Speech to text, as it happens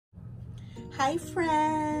Hi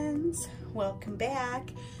friends, welcome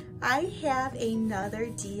back. I have another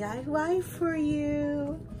DIY for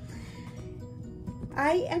you.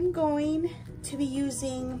 I am going to be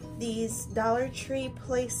using these Dollar Tree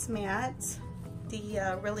placemats,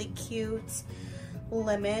 the really cute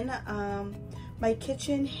lemon. My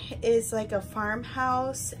kitchen is like a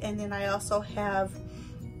farmhouse, and then I also have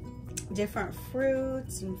different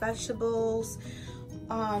fruits and vegetables,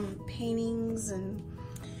 paintings and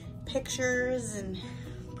pictures, and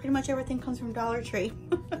pretty much everything comes from Dollar Tree.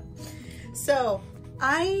 So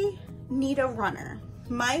I need a runner.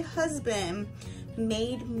 My husband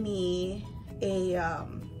made me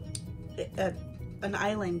an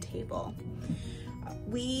island table.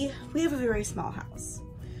 We have a very small house,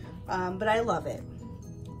 but I love it.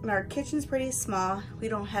 And our kitchen's pretty small. We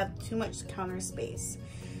don't have too much counter space.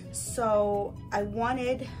 So I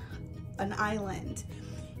wanted an island.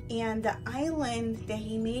 And the island that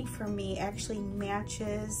he made for me actually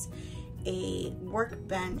matches a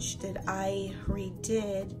workbench that I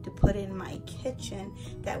redid to put in my kitchen.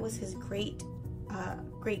 That was his great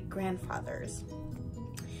grandfather's.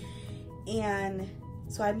 And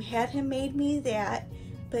so I had him made me that,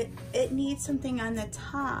 but it needs something on the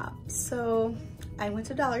top. So I went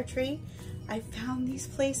to Dollar Tree. I found these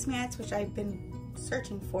placemats, which I've been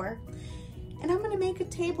searching for, and I'm gonna make a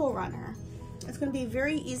table runner. It's going to be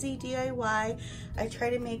very easy DIY. I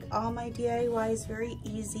try to make all my DIYs very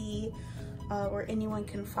easy where anyone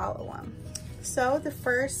can follow them. So the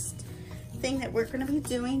first thing that we're going to be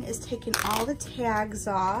doing is taking all the tags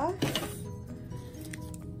off,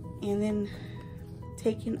 and then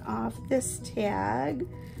taking off this tag,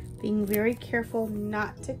 being very careful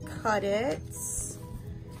not to cut it.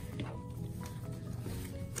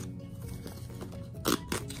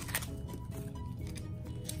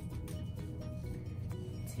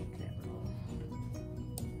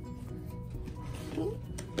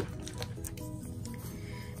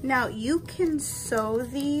 Now you can sew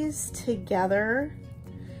these together,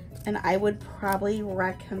 and I would probably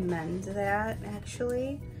recommend that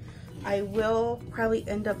actually. I will probably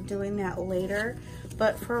end up doing that later,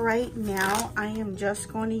 but for right now I am just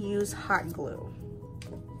going to use hot glue.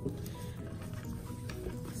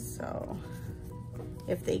 So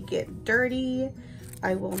if they get dirty,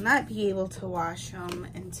 I will not be able to wash them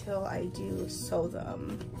until I do sew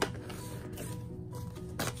them.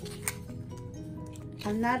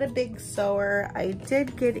 I'm not a big sewer. I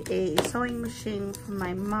did get a sewing machine from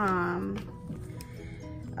my mom.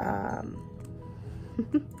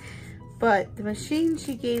 But the machine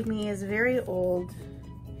she gave me is very old,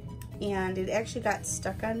 and it actually got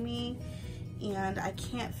stuck on me, and I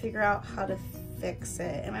can't figure out how to fix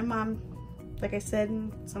it. And my mom, like I said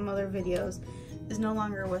in some other videos, is no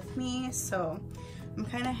longer with me, so I'm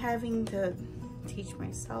kind of having to teach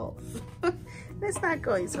myself. It's not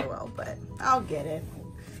going so well, but I'll get it.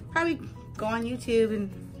 Probably go on YouTube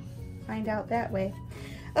and find out that way.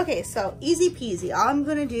 Okay, so easy peasy. All I'm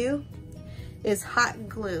gonna do is hot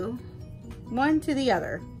glue one to the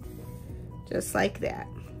other, just like that.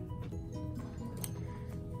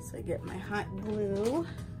 So I get my hot glue.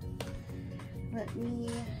 Let me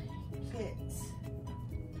get,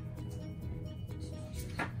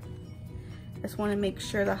 just want to make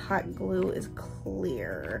sure the hot glue is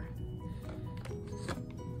clear.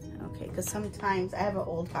 Okay, because sometimes I have an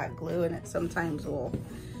old hot glue and it sometimes will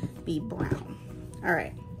be brown. All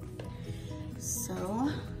right,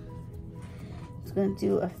 so it's going to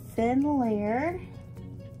do a thin layer.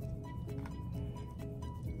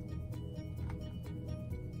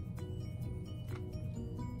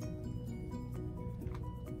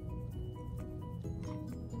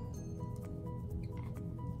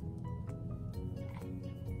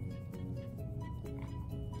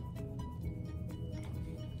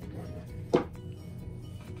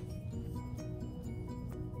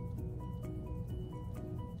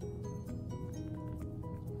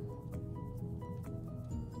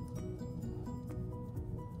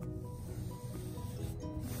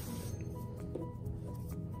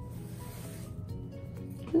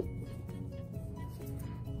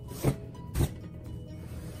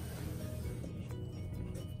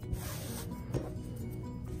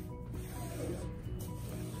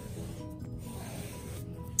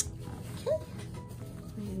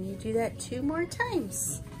 Do that 2 more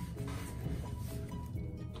times.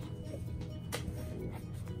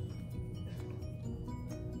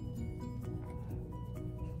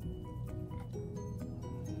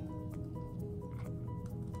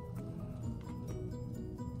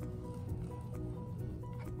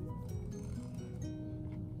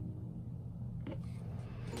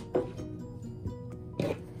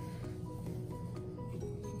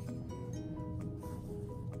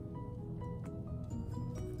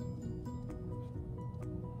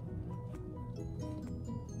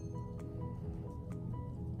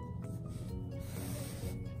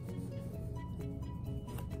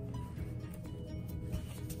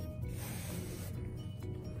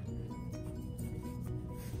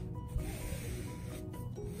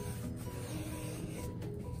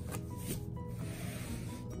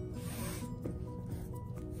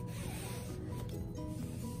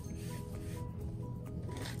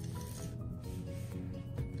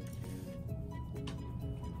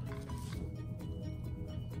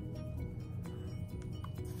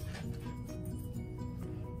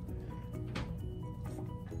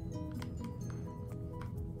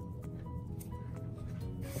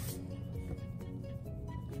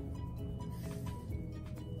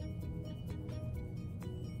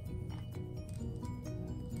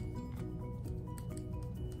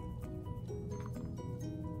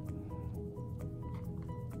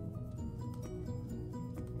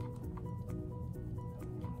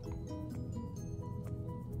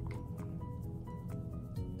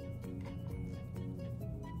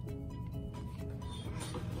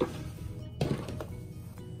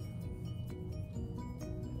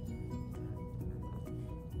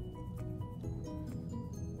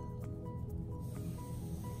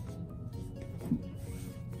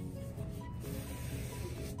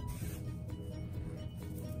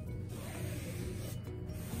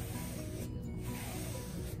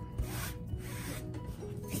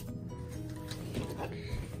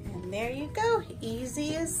 And there you go,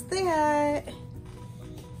 easy as that. There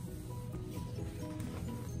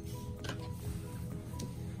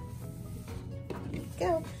you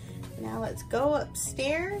go. Now let's go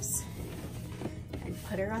upstairs and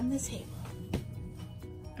put her on the table.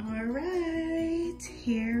 All right,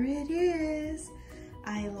 here it is.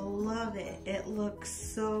 I love it. It looks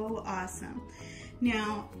so awesome.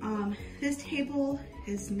 Now, this table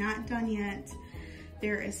is not done yet.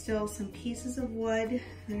 There is still some pieces of wood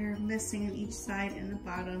that are missing on each side and the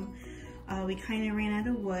bottom. We kind of ran out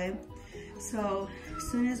of wood. So as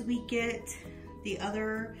soon as we get the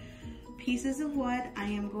other pieces of wood, I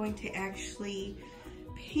am going to actually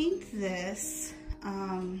paint this,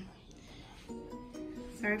 sorry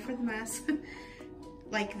for the mess,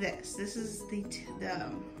 like this. This is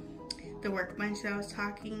the workbench that I was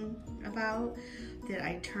talking about that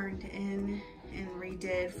I turned in and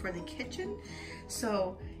redid for the kitchen.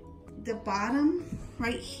 So the bottom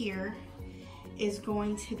right here is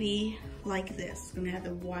going to be like this. It's gonna have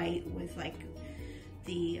the white with like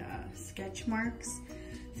the sketch marks.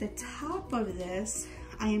 The top of this,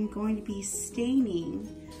 I am going to be staining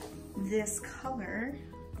this color.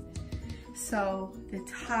 So the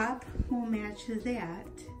top will match that,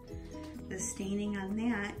 the staining on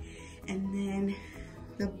that, and then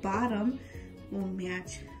the bottom will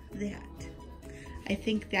match that. I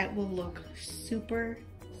think that will look super,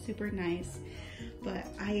 super nice. But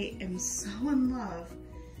I am so in love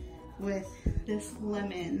with this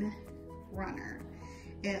lemon runner.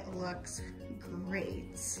 It looks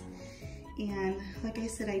great. And like I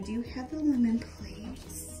said, I do have the lemon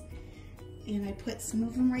plates. And I put some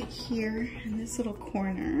of them right here in this little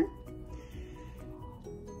corner.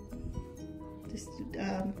 Just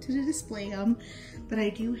to display them. But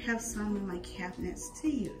I do have some in my cabinets to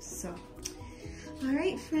use. So, all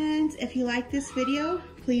right, friends, if you like this video,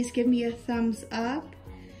 please give me a thumbs up.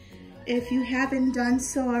 If you haven't done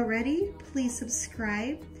so already, please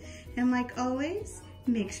subscribe. And like always,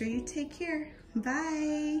 make sure you take care.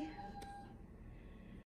 Bye.